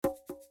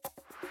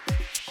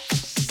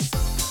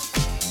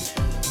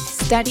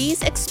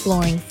Studies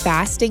exploring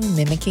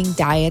fasting-mimicking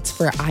diets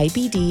for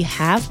IBD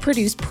have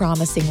produced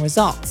promising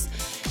results.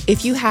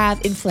 If you have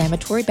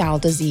inflammatory bowel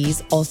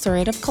disease,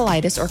 ulcerative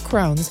colitis, or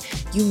Crohn's,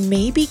 you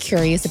may be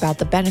curious about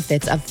the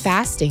benefits of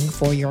fasting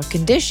for your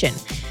condition.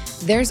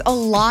 There's a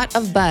lot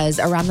of buzz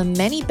around the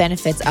many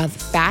benefits of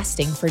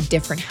fasting for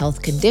different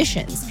health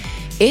conditions.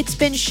 It's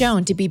been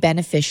shown to be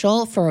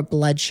beneficial for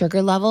blood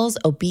sugar levels,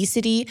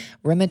 obesity,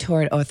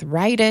 rheumatoid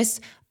arthritis,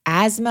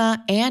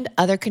 asthma, and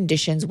other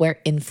conditions where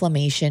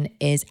inflammation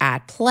is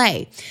at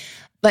play.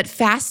 But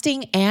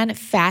fasting and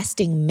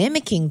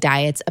fasting-mimicking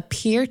diets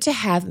appear to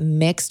have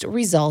mixed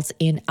results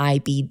in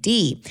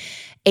IBD.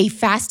 A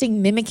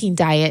fasting-mimicking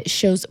diet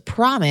shows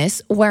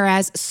promise,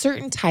 whereas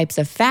certain types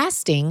of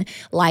fasting,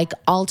 like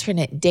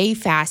alternate day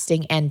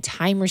fasting and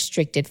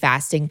time-restricted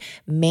fasting,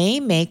 may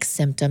make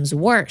symptoms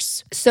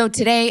worse. So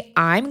today,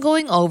 I'm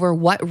going over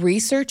what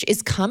research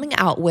is coming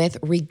out with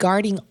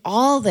regarding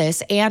all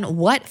this and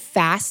what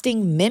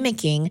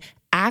fasting-mimicking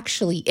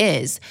actually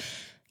is.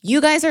 You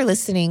guys are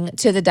listening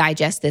to the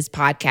Digest This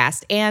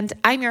podcast, and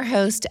I'm your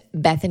host,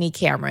 Bethany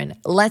Cameron.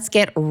 Let's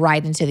get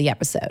right into the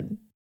episode.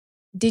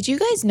 Did you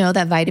guys know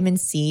that vitamin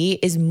C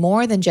is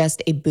more than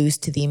just a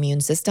boost to the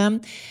immune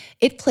system?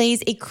 It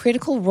plays a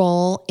critical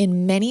role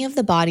in many of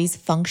the body's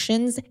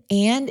functions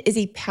and is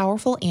a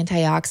powerful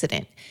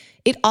antioxidant.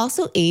 It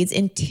also aids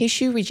in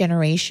tissue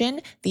regeneration,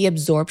 the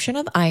absorption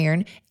of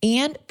iron,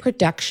 and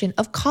production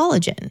of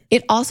collagen.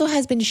 It also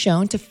has been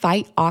shown to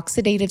fight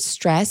oxidative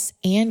stress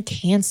and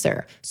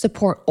cancer,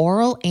 support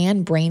oral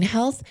and brain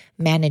health,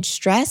 manage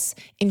stress,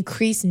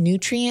 increase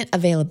nutrient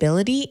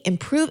availability,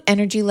 improve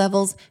energy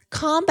levels,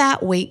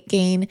 combat weight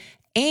gain,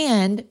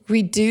 and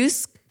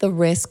reduce the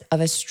risk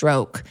of a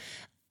stroke,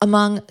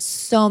 among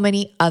so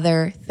many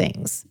other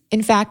things.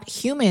 In fact,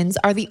 humans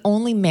are the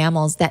only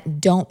mammals that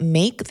don't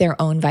make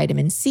their own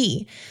vitamin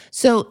C.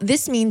 So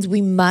this means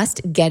we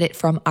must get it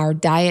from our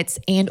diets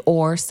and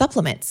or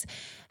supplements.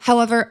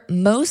 However,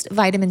 most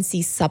vitamin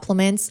C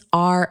supplements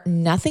are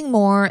nothing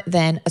more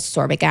than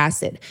ascorbic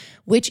acid,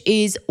 which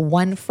is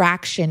one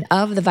fraction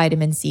of the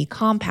vitamin C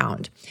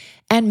compound.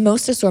 And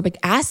most ascorbic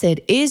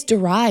acid is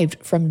derived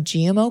from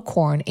GMO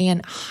corn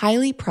and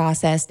highly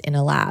processed in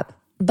a lab.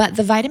 But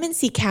the vitamin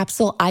C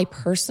capsule I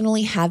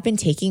personally have been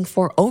taking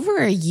for over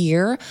a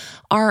year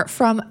are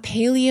from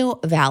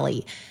Paleo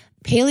Valley.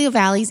 Paleo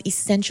Valley's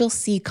Essential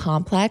C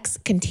complex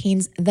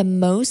contains the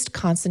most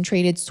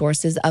concentrated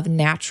sources of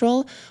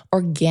natural,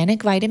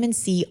 organic vitamin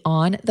C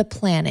on the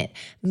planet,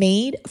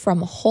 made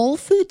from whole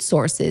food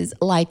sources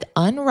like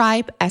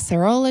unripe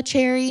acerola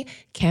cherry,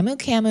 camu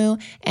camu,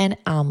 and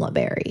amla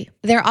berry.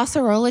 Their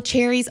acerola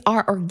cherries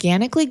are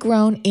organically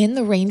grown in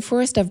the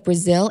rainforest of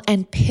Brazil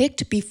and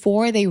picked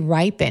before they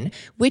ripen,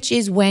 which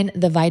is when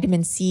the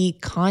vitamin C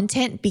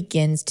content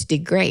begins to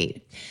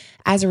degrade.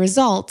 As a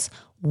result,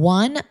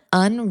 one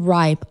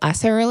unripe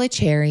acerola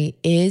cherry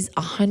is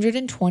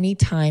 120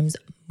 times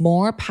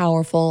more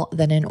powerful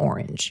than an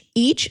orange.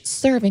 Each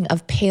serving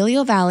of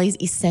Paleo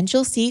Valley's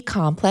Essential C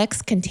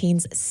complex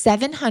contains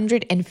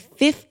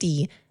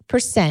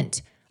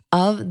 750%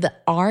 of the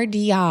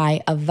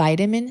RDI of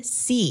vitamin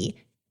C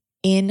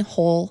in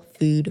whole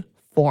food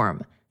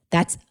form.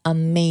 That's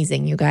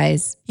amazing, you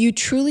guys. You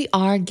truly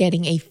are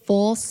getting a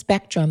full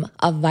spectrum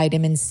of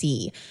vitamin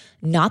C,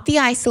 not the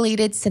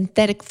isolated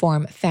synthetic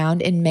form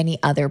found in many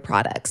other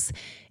products.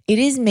 It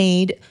is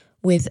made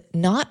with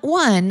not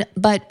one,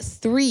 but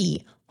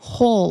 3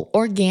 whole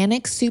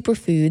organic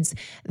superfoods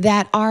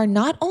that are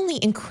not only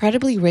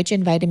incredibly rich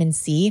in vitamin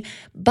C,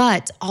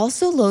 but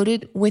also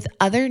loaded with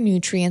other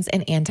nutrients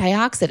and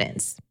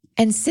antioxidants.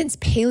 And since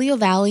Paleo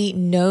Valley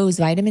knows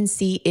vitamin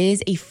C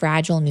is a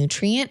fragile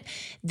nutrient,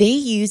 they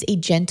use a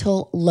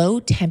gentle,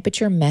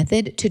 low-temperature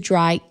method to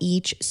dry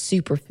each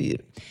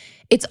superfood.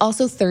 It's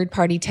also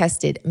third-party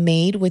tested,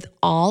 made with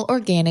all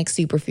organic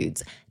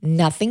superfoods,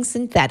 nothing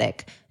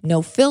synthetic,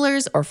 no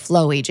fillers or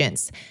flow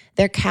agents.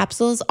 Their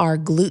capsules are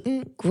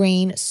gluten,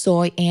 grain,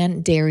 soy,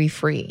 and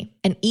dairy-free.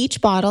 And each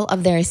bottle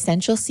of their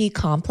Essential C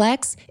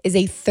complex is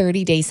a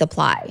 30-day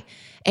supply.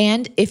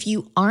 And if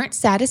you aren't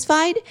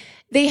satisfied,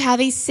 they have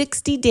a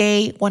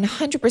 60-day,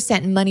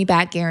 100%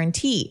 money-back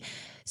guarantee.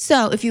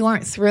 So if you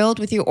aren't thrilled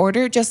with your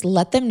order, just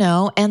let them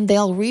know and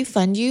they'll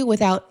refund you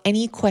without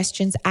any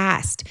questions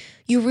asked.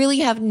 You really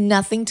have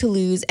nothing to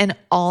lose and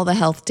all the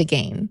health to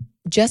gain.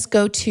 Just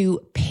go to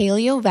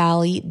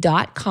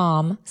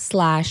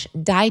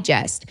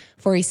paleovalley.com/digest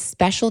for a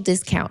special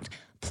discount.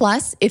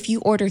 Plus, if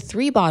you order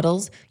 3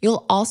 bottles,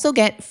 you'll also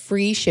get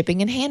free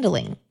shipping and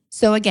handling.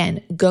 So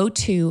again, go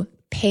to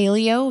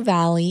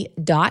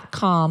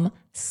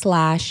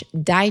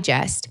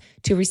paleovalley.com/digest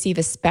to receive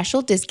a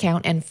special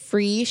discount and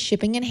free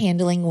shipping and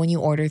handling when you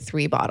order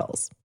 3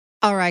 bottles.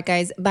 All right,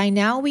 guys, by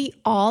now we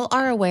all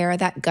are aware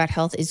that gut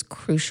health is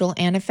crucial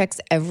and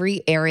affects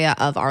every area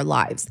of our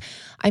lives.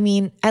 I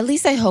mean, at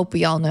least I hope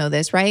we all know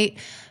this, right?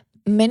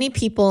 Many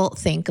people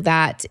think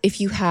that if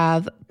you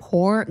have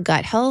poor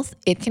gut health,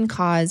 it can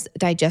cause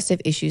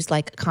digestive issues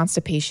like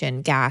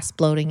constipation, gas,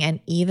 bloating, and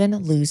even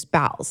loose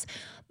bowels.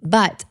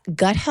 But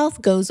gut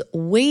health goes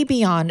way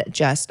beyond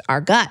just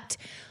our gut.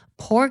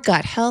 Poor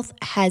gut health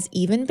has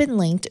even been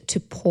linked to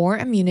poor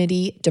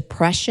immunity,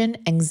 depression,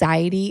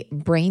 anxiety,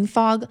 brain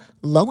fog,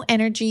 low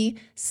energy,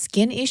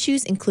 skin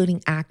issues,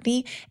 including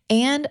acne,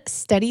 and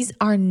studies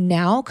are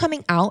now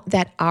coming out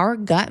that our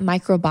gut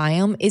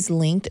microbiome is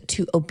linked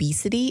to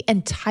obesity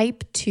and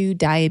type 2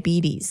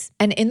 diabetes.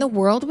 And in the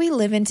world we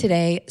live in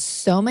today,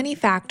 so many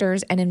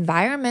factors and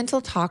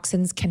environmental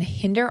toxins can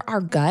hinder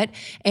our gut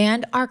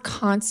and are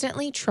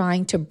constantly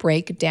trying to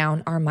break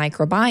down our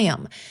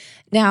microbiome.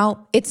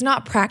 Now, it's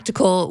not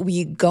practical.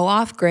 We go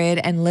off grid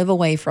and live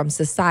away from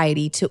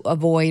society to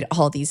avoid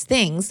all these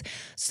things.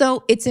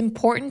 So it's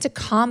important to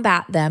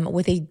combat them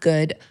with a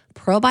good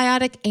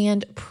probiotic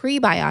and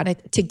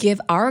prebiotic to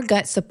give our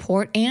gut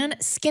support and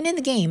skin in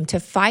the game to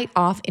fight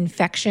off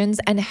infections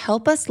and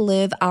help us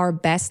live our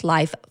best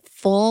life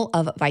full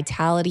of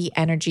vitality,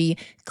 energy,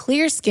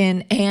 clear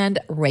skin, and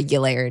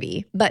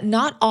regularity. But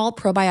not all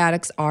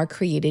probiotics are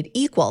created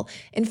equal.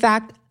 In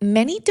fact,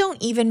 many don't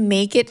even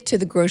make it to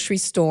the grocery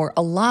store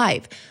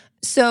alive.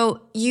 So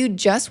you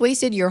just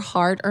wasted your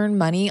hard-earned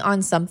money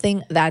on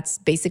something that's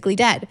basically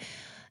dead.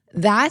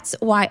 That's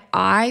why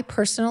I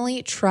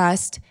personally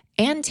trust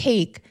and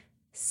take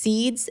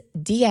Seeds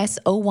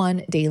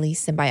DS-01 Daily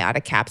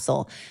Symbiotic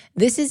Capsule.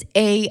 This is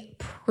a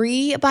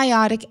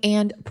prebiotic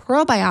and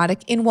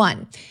probiotic in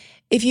one.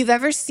 If you've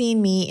ever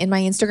seen me in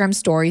my Instagram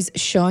stories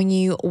showing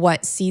you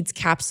what Seeds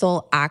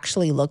capsule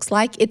actually looks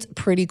like, it's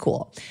pretty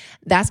cool.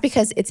 That's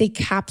because it's a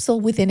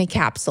capsule within a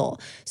capsule.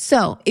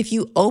 So if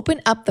you open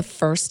up the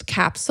first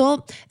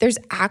capsule, there's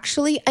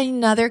actually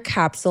another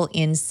capsule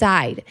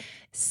inside.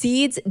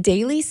 Seeds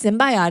Daily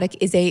Symbiotic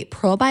is a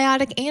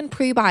probiotic and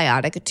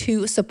prebiotic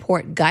to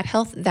support gut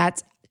health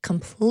that's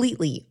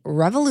completely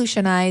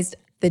revolutionized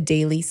the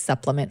daily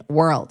supplement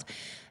world.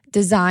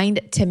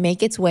 Designed to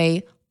make its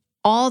way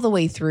all the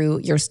way through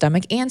your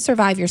stomach and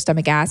survive your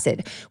stomach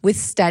acid, with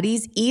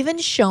studies even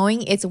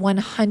showing its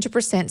 100%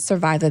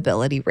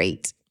 survivability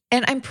rate.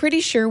 And I'm pretty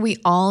sure we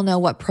all know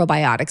what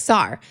probiotics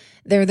are.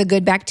 They're the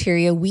good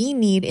bacteria we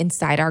need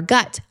inside our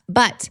gut.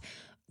 But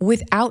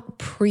without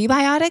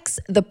prebiotics,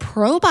 the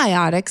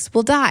probiotics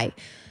will die.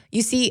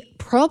 You see,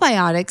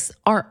 probiotics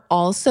are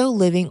also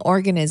living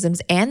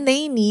organisms and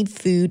they need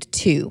food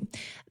too.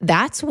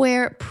 That's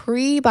where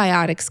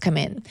prebiotics come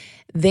in.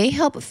 They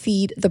help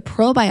feed the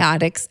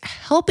probiotics,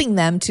 helping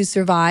them to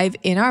survive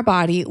in our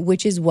body,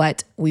 which is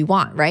what we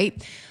want,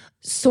 right?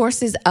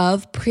 Sources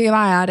of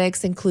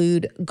prebiotics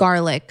include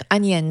garlic,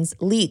 onions,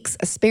 leeks,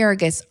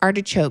 asparagus,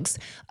 artichokes,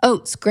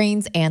 oats,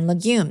 grains, and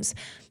legumes.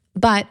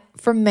 But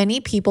for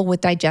many people with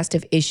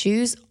digestive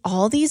issues,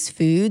 all these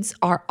foods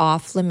are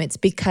off limits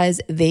because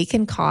they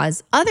can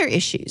cause other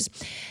issues.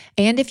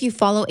 And if you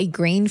follow a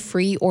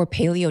grain-free or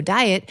paleo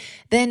diet,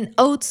 then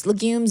oats,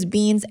 legumes,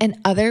 beans, and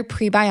other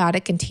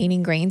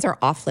prebiotic-containing grains are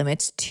off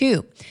limits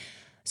too.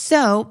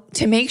 So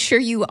to make sure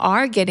you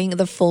are getting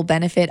the full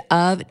benefit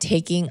of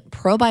taking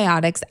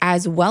probiotics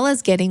as well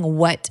as getting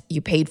what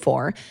you paid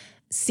for,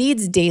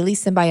 Seeds Daily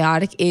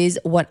Symbiotic is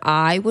what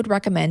I would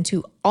recommend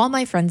to all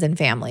my friends and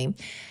family.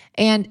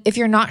 And if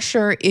you're not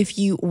sure if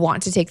you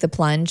want to take the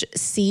plunge,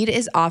 Seed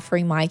is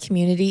offering my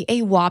community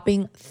a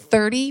whopping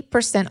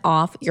 30%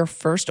 off your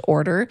first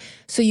order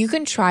so you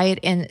can try it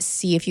and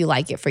see if you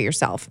like it for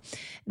yourself.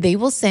 They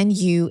will send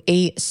you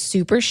a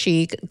super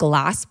chic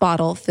glass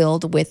bottle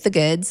filled with the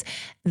goods.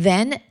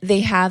 Then they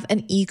have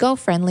an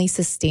eco-friendly,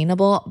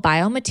 sustainable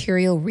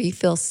biomaterial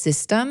refill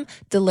system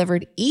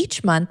delivered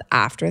each month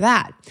after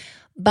that.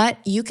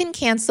 But you can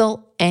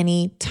cancel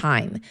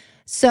anytime.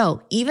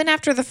 So even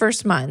after the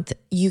first month,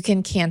 you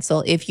can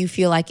cancel if you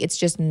feel like it's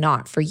just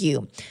not for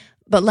you.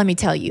 But let me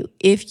tell you,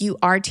 if you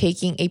are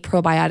taking a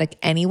probiotic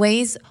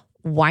anyways,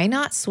 why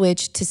not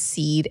switch to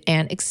Seed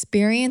and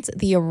experience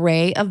the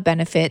array of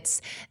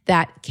benefits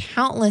that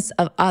countless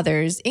of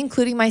others,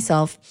 including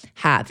myself,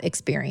 have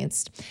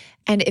experienced?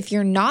 And if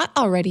you're not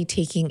already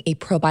taking a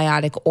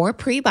probiotic or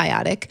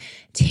prebiotic,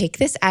 take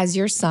this as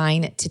your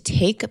sign to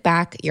take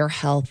back your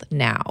health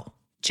now.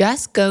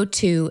 Just go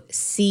to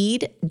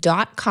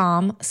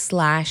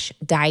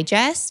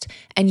seed.com/digest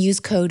and use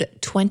code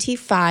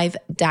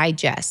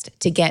 25digest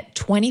to get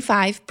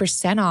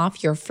 25%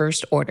 off your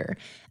first order.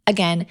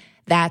 Again,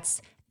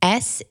 that's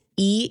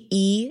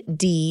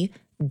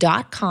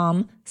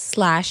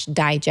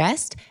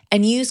seed.com/digest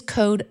and use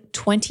code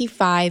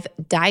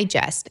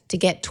 25digest to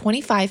get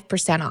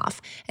 25%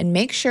 off. And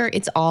make sure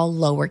it's all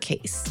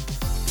lowercase.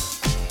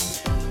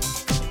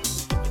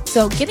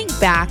 So getting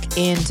back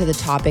into the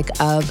topic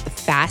of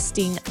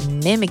fasting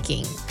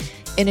mimicking.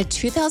 In a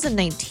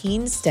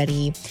 2019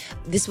 study,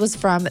 this was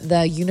from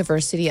the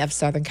University of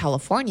Southern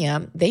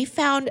California, they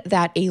found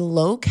that a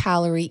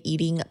low-calorie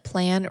eating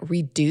plan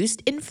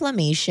reduced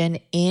inflammation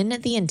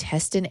in the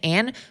intestine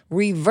and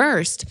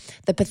reversed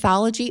the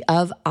pathology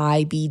of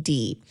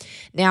IBD.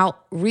 Now,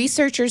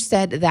 researchers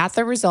said that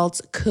the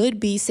results could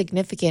be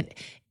significant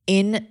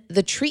in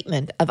the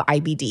treatment of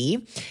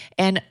IBD.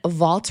 And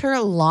Walter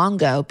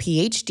Longo,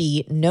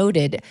 PhD,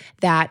 noted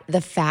that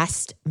the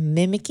fast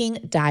mimicking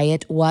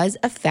diet was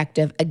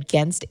effective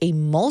against a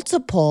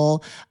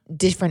multiple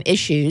different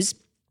issues,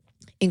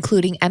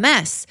 including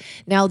MS.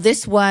 Now,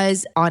 this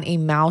was on a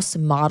mouse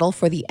model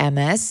for the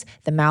MS.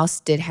 The mouse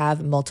did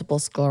have multiple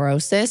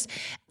sclerosis,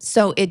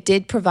 so it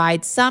did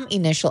provide some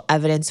initial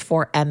evidence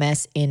for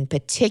MS in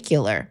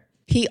particular.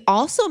 He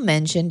also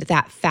mentioned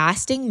that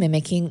fasting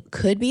mimicking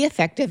could be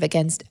effective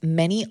against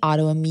many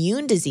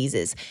autoimmune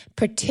diseases,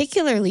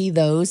 particularly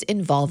those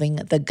involving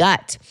the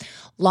gut.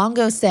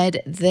 Longo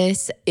said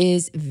this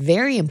is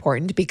very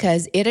important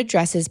because it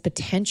addresses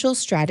potential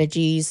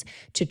strategies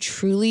to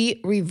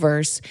truly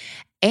reverse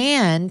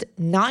and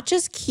not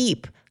just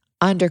keep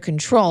under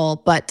control,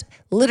 but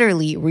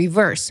literally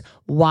reverse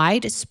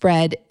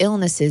widespread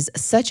illnesses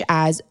such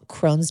as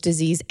Crohn's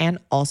disease and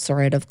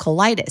ulcerative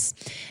colitis.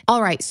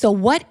 All right, so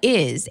what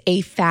is a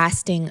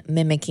fasting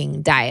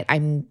mimicking diet?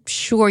 I'm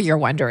sure you're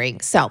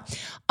wondering. So,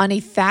 on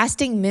a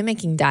fasting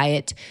mimicking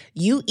diet,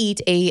 you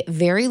eat a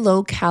very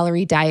low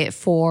calorie diet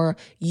for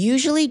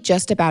usually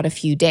just about a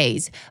few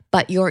days,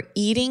 but your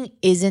eating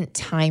isn't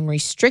time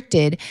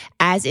restricted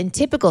as in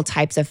typical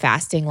types of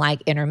fasting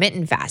like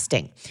intermittent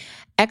fasting.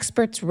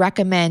 Experts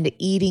recommend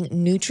eating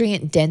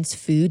nutrient-dense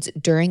foods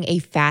during a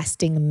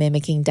fasting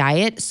mimicking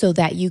diet so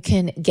that you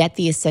can get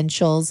the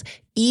essentials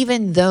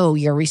even though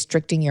you're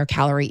restricting your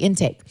calorie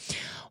intake.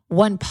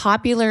 One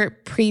popular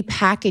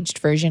prepackaged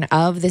version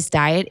of this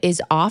diet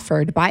is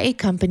offered by a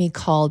company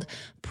called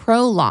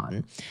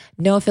Prolon.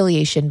 No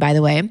affiliation, by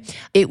the way.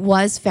 It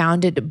was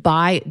founded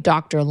by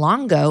Dr.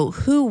 Longo,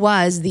 who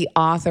was the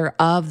author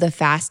of the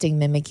fasting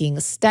mimicking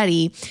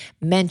study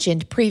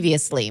mentioned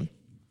previously.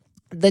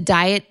 The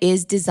diet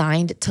is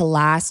designed to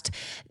last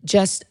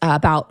just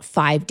about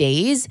 5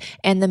 days,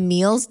 and the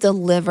meals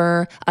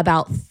deliver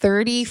about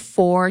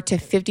 34 to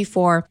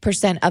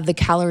 54% of the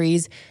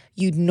calories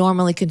you'd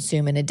normally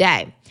consume in a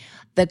day.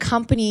 The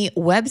company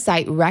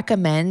website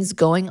recommends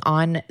going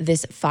on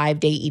this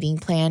 5-day eating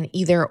plan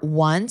either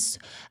once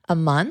a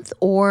month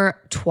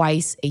or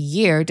twice a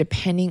year,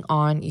 depending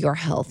on your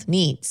health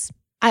needs.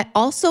 I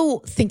also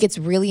think it's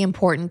really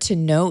important to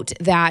note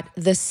that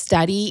the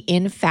study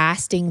in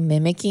fasting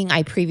mimicking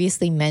I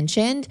previously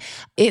mentioned,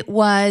 it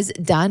was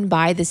done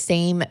by the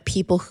same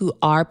people who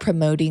are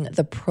promoting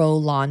the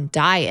Prolon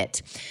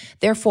diet.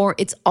 Therefore,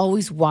 it's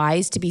always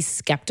wise to be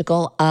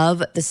skeptical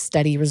of the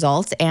study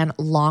results and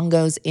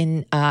Longo's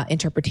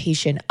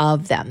interpretation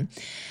of them.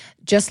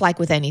 Just like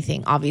with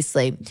anything,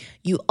 obviously,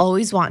 you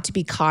always want to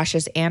be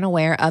cautious and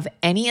aware of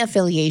any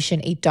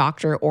affiliation a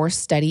doctor or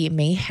study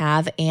may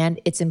have,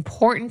 and it's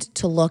important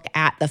to look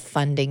at the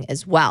funding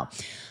as well.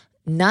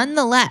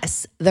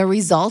 Nonetheless, the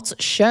results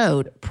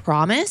showed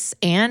promise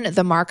and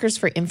the markers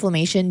for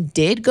inflammation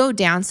did go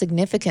down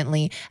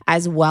significantly,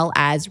 as well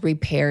as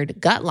repaired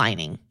gut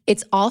lining.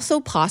 It's also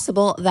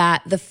possible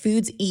that the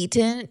foods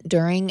eaten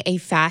during a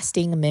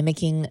fasting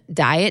mimicking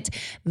diet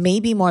may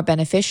be more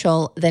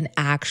beneficial than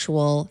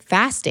actual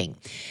fasting.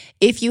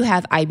 If you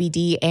have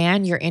IBD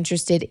and you're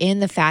interested in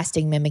the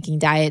fasting mimicking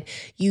diet,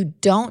 you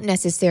don't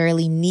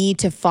necessarily need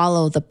to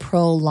follow the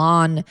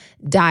Prolon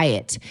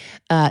diet.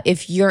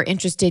 If you're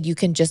interested, you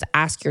can just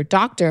ask your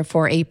doctor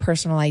for a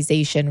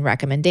personalization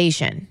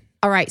recommendation.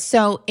 All right,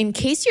 so in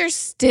case you're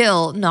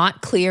still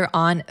not clear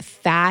on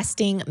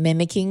fasting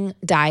mimicking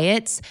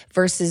diets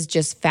versus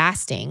just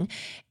fasting,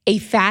 a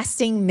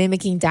fasting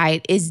mimicking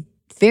diet is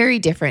very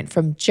different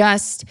from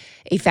just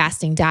a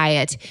fasting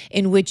diet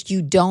in which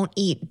you don't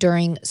eat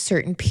during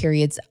certain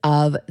periods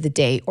of the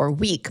day or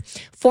week.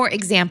 For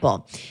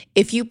example,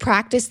 if you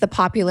practice the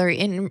popular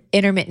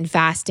intermittent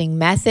fasting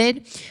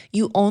method,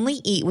 you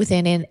only eat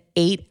within an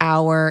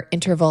 8-hour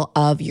interval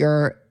of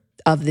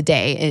the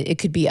day. It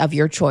could be of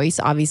your choice,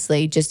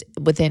 obviously, just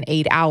within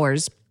 8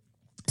 hours.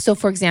 So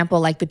for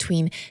example, like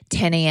between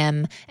 10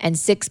 a.m. and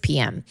 6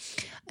 p.m.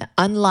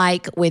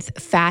 Unlike with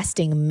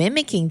fasting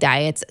mimicking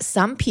diets,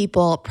 some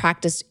people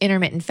practice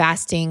intermittent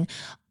fasting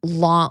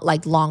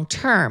long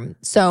term.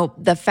 So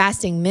the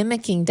fasting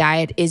mimicking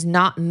diet is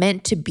not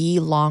meant to be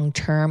long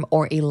term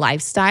or a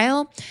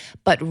lifestyle,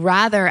 but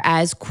rather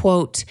as,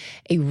 quote,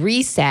 a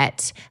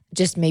reset,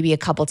 just maybe a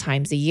couple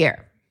times a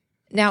year.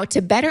 Now,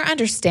 to better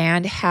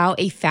understand how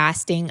a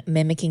fasting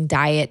mimicking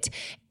diet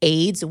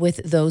aids with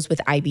those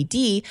with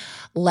IBD,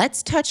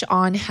 let's touch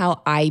on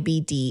how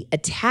IBD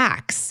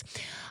attacks.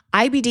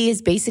 IBD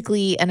is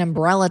basically an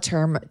umbrella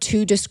term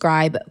to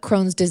describe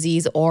Crohn's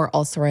disease or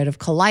ulcerative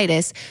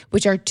colitis,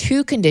 which are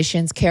two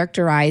conditions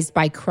characterized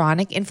by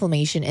chronic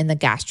inflammation in the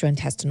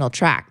gastrointestinal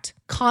tract.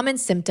 Common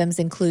symptoms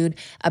include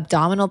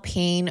abdominal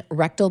pain,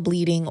 rectal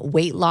bleeding,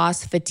 weight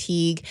loss,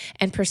 fatigue,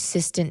 and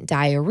persistent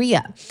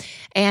diarrhea.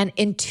 And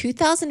in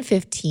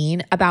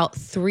 2015, about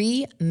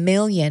 3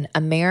 million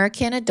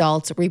American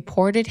adults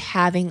reported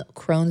having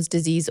Crohn's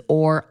disease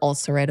or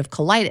ulcerative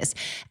colitis.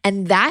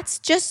 And that's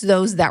just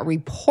those that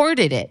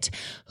reported it.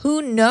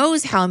 Who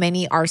knows how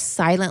many are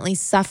silently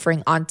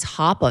suffering on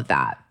top of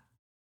that?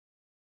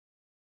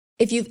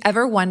 If you've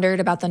ever wondered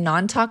about the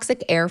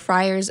non-toxic air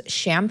fryers,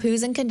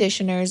 shampoos and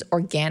conditioners,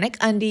 organic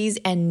undies,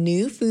 and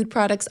new food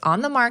products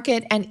on the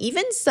market, and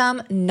even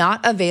some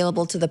not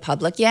available to the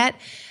public yet,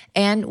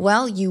 and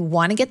well, you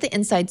want to get the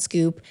inside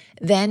scoop,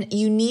 then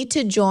you need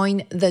to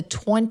join the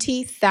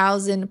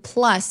 20,000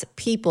 plus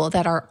people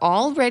that are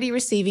already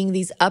receiving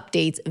these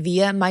updates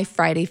via my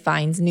Friday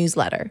Finds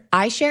newsletter.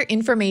 I share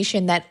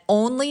information that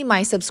only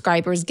my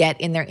subscribers get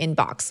in their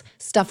inbox.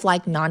 Stuff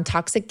like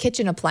non-toxic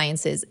kitchen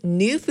appliances,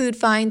 new food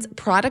finds,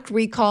 product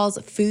recalls,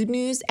 food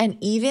news, and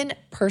even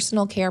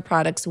personal care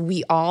products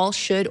we all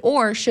should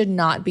or should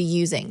not be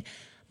using.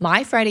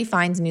 My Friday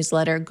Finds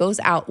newsletter goes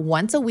out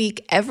once a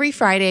week every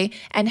Friday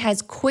and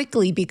has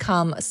quickly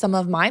become some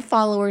of my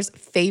followers'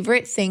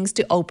 favorite things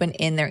to open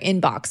in their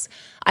inbox.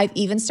 I've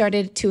even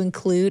started to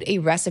include a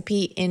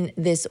recipe in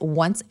this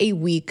once a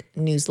week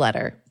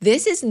newsletter.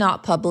 This is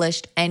not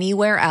published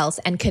anywhere else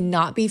and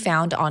cannot be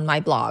found on my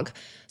blog.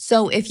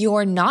 So if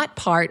you're not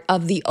part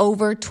of the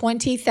over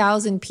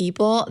 20,000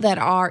 people that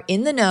are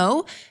in the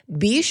know,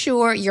 be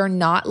sure you're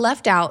not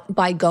left out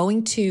by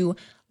going to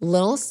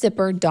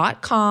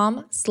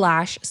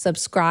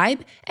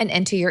littlesipper.com/subscribe and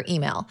enter your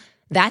email.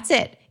 That's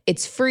it.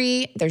 It's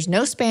free. There's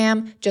no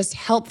spam, just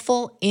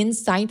helpful,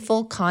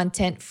 insightful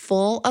content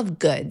full of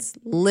goods,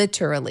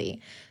 literally.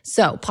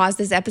 So pause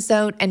this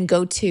episode and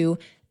go to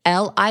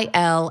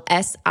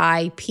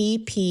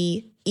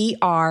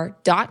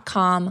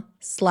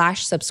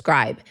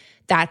LILSIPPER.com/subscribe.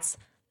 That's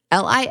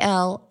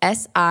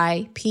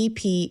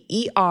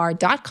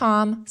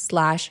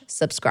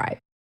LILSIPPER.com/subscribe.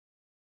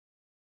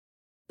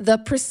 The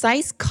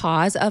precise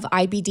cause of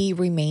IBD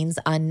remains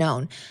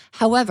unknown.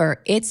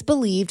 However, it's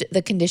believed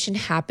the condition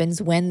happens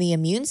when the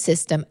immune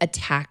system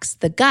attacks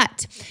the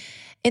gut.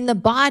 In the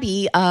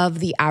body of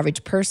the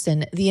average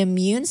person, the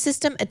immune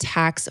system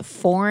attacks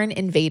foreign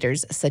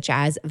invaders, such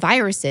as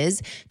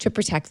viruses, to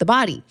protect the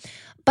body.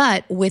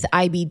 But with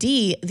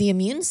IBD, the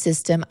immune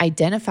system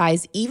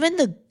identifies even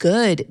the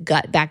good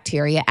gut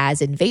bacteria as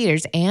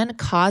invaders and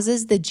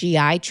causes the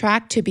GI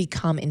tract to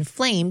become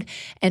inflamed,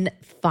 and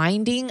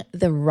finding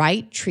the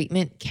right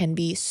treatment can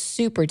be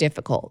super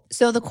difficult.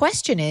 So the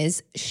question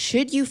is,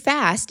 should you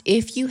fast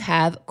if you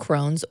have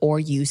Crohn's or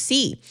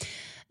UC?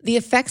 The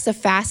effects of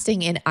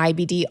fasting in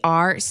IBD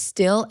are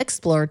still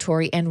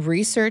exploratory, and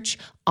research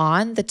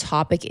on the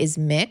topic is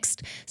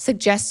mixed,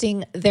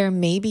 suggesting there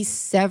may be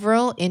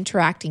several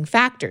interacting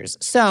factors.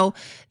 So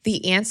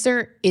the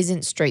answer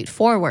isn't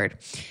straightforward.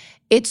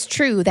 It's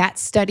true that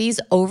studies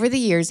over the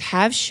years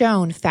have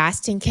shown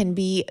fasting can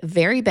be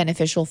very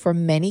beneficial for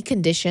many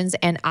conditions,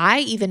 and I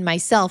even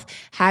myself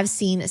have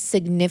seen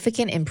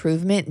significant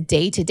improvement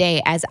day to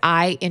day as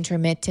I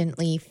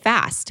intermittently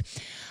fast.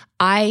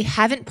 I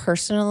haven't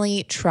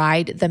personally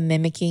tried the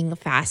mimicking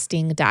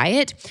fasting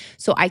diet,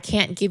 so I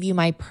can't give you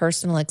my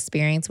personal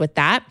experience with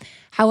that.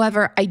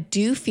 However, I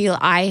do feel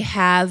I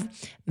have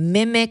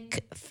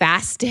mimic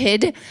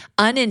fasted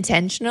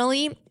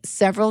unintentionally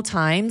several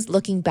times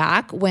looking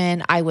back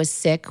when I was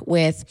sick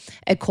with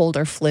a cold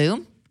or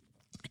flu.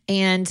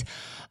 And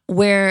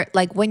where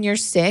like when you're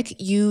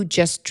sick, you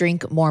just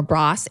drink more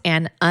broth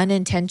and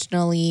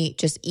unintentionally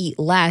just eat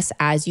less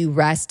as you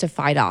rest to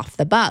fight off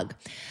the bug.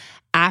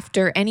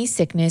 After any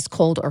sickness,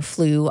 cold or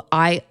flu,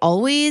 I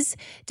always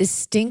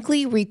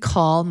distinctly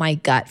recall my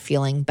gut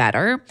feeling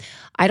better.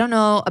 I don't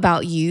know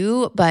about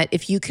you, but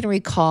if you can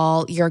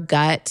recall your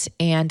gut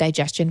and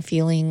digestion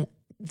feeling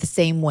the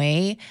same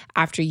way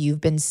after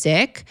you've been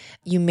sick,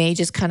 you may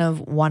just kind of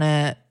want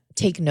to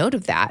take note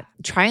of that.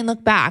 Try and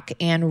look back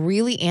and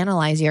really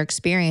analyze your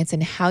experience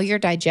and how your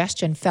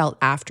digestion felt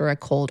after a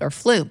cold or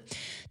flu.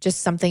 Just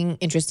something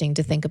interesting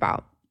to think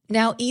about.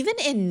 Now, even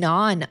in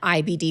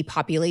non-IBD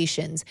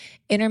populations,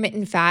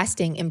 intermittent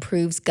fasting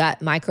improves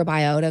gut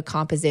microbiota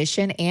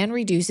composition and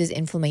reduces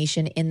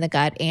inflammation in the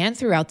gut and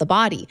throughout the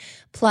body.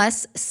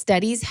 Plus,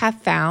 studies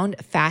have found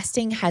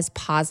fasting has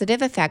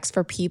positive effects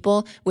for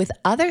people with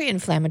other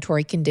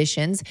inflammatory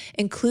conditions,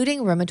 including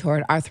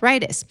rheumatoid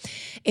arthritis.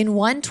 In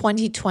one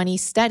 2020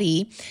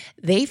 study,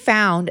 they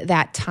found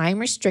that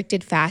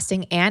time-restricted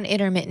fasting and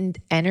intermittent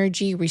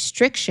energy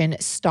restriction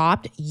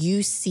stopped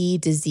UC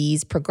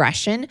disease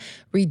progression,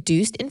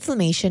 reduced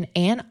inflammation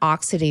and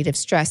oxidative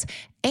stress,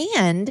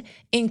 and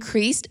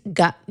increased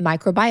gut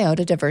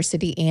microbiota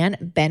diversity and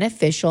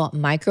beneficial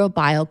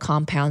microbial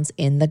compounds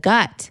in the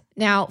gut.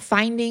 Now,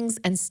 findings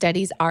and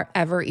studies are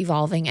ever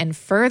evolving, and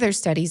further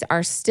studies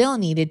are still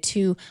needed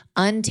to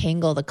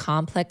untangle the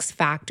complex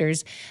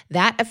factors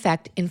that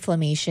affect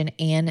inflammation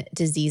and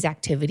disease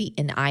activity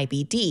in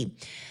IBD.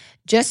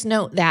 Just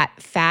note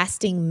that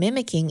fasting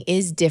mimicking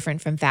is different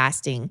from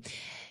fasting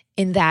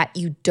in that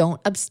you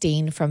don't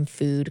abstain from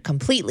food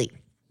completely.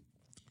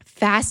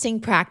 Fasting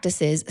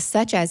practices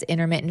such as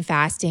intermittent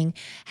fasting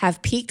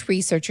have piqued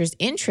researchers'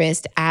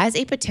 interest as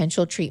a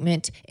potential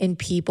treatment in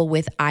people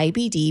with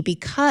IBD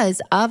because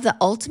of the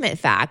ultimate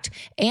fact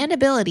and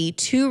ability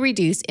to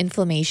reduce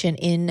inflammation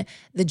in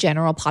the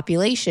general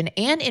population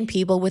and in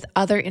people with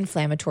other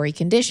inflammatory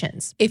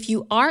conditions. If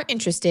you are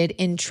interested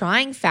in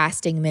trying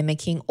fasting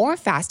mimicking or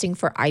fasting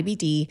for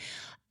IBD,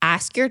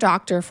 ask your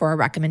doctor for a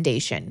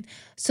recommendation.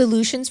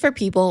 Solutions for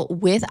people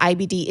with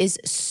IBD is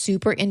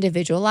super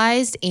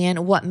individualized,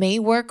 and what may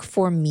work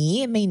for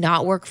me may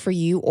not work for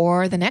you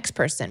or the next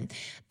person.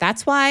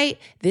 That's why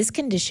this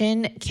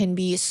condition can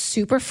be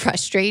super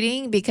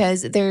frustrating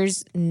because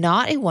there's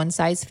not a one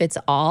size fits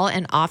all,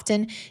 and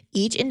often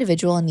each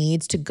individual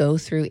needs to go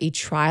through a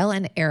trial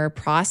and error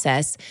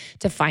process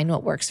to find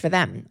what works for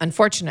them.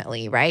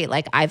 Unfortunately, right?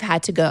 Like I've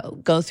had to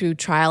go through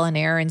trial and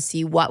error and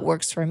see what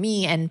works for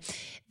me, and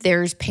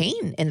there's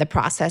pain in the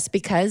process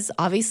because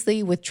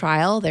obviously with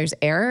trial, there's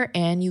error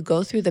and you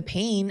go through the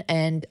pain.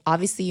 And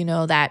obviously, you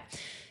know that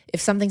if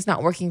something's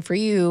not working for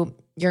you,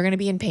 you're going to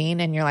be in pain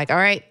and you're like, all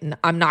right,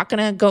 I'm not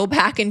going to go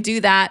back and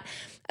do that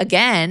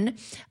again.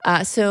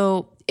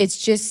 So it's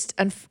just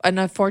an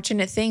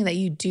unfortunate thing that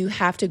you do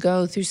have to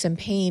go through some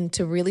pain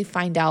to really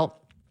find out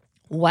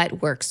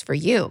what works for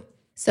you.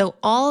 So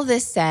all of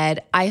this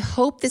said, I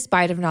hope this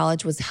bite of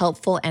knowledge was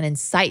helpful and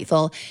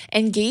insightful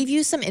and gave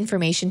you some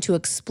information to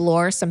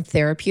explore some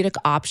therapeutic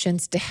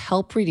options to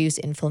help reduce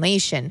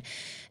inflammation.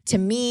 To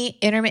me,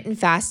 intermittent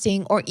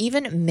fasting or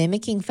even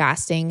mimicking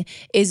fasting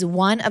is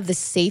one of the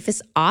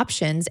safest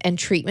options and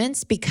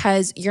treatments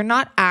because you're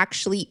not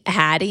actually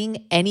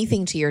adding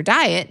anything to your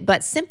diet,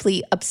 but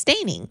simply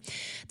abstaining.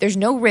 There's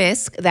no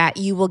risk that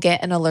you will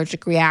get an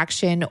allergic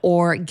reaction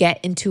or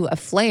get into a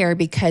flare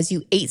because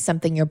you ate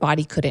something your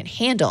body couldn't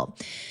handle.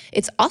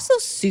 It's also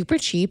super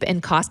cheap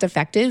and cost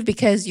effective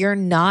because you're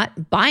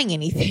not buying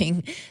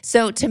anything.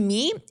 So to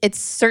me, it's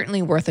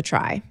certainly worth a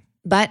try.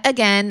 But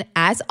again,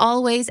 as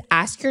always,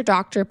 ask your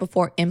doctor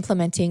before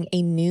implementing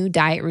a new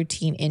diet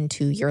routine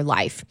into your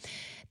life.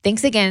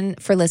 Thanks again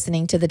for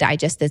listening to the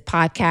Digest This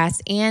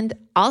podcast, and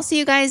I'll see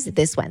you guys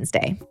this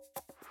Wednesday.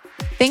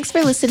 Thanks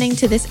for listening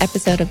to this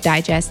episode of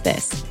Digest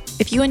This.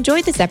 If you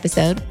enjoyed this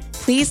episode,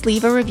 please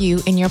leave a review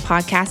in your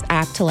podcast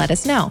app to let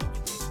us know.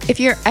 If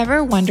you're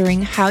ever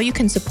wondering how you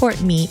can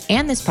support me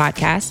and this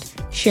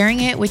podcast, sharing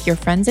it with your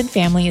friends and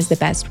family is the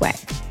best way.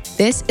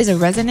 This is a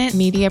Resonant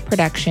Media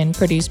production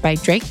produced by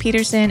Drake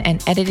Peterson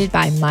and edited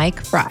by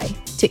Mike Fry.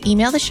 To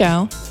email the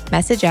show,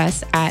 message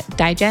us at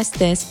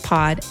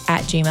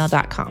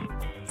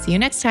digestthispod@gmail.com. See you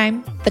next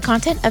time. The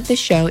content of this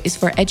show is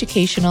for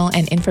educational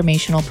and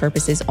informational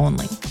purposes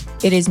only.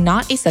 It is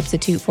not a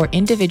substitute for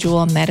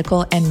individual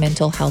medical and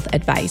mental health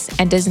advice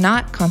and does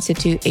not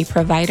constitute a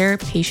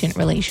provider-patient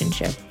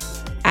relationship.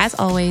 As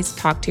always,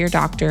 talk to your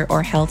doctor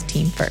or health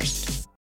team first.